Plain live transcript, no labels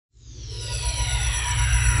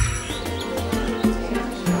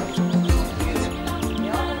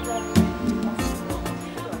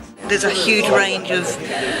there's a huge range of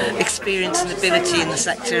experience and ability in the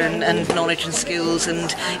sector, and knowledge and skills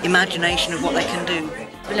and imagination of what they can do.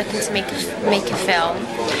 We're looking to make a film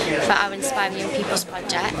for our Inspiring Young People's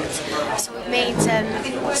project. So we've made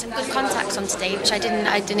some good contacts on today, which I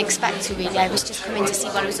didn't expect to really. I was just coming to see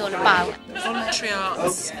what it was all about. Voluntary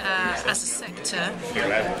arts as a sector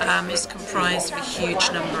is comprised of a huge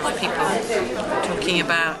number of people. We're talking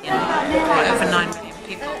about over 9 million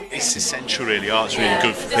people. It's essential really. Art's really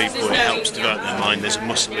good for people. It helps develop their mind. There's a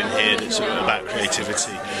muscle in here that's about creativity,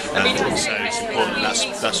 so it's important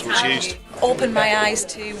that's what's used. Opened my eyes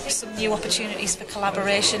to some new opportunities for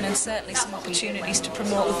collaboration, and certainly some opportunities to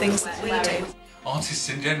promote the things that we do. Artists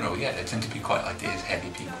in general, yeah, they tend to be quite ideas-heavy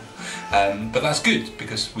people, but that's good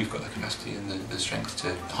because we've got the capacity and the strength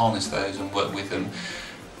to harness those and work with them.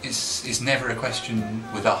 It's never a question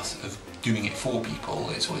with us of doing it for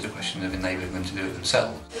people, it's always a question of enabling them to do it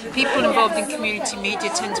themselves. People involved in community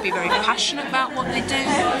media tend to be very passionate about what they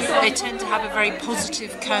do. They tend to have a very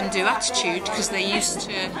positive can-do attitude because they're used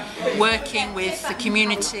to working with the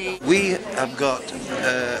community. We have got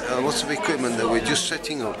lots of equipment that we're just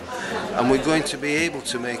setting up, and we're going to be able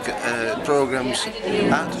to make programmes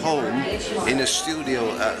at home, in a studio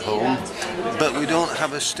at home, but we don't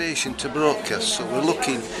have a station to broadcast, so we're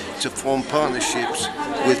looking to form partnerships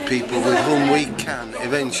with people with whom we can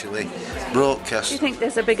eventually broadcast. Do you think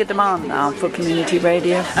there's a bigger demand now for community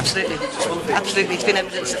radio? Absolutely, absolutely. It's been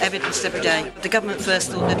evidenced every day. The government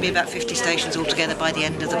first thought there'd be about 50 stations altogether by the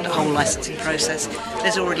end of the whole licensing process.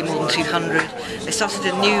 There's already more than 200. They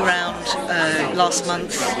started a new round last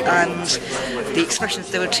month, and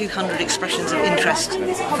there were 200 expressions of interest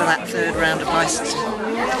for that third round of licensing.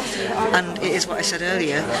 And it is what I said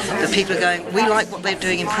earlier, that people are going, we like what they're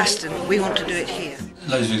doing in Preston, we want to do it here.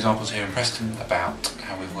 Loads of examples here in Preston about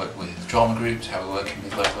how we've worked with drama groups, how we're working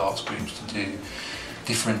with local arts groups to do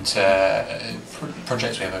different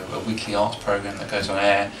projects. We have a weekly arts programme that goes on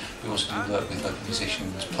air. We also do work with local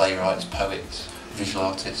musicians, playwrights, poets, visual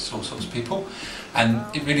artists, all sorts of people. And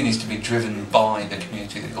it really needs to be driven by the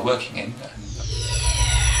community that you're working in.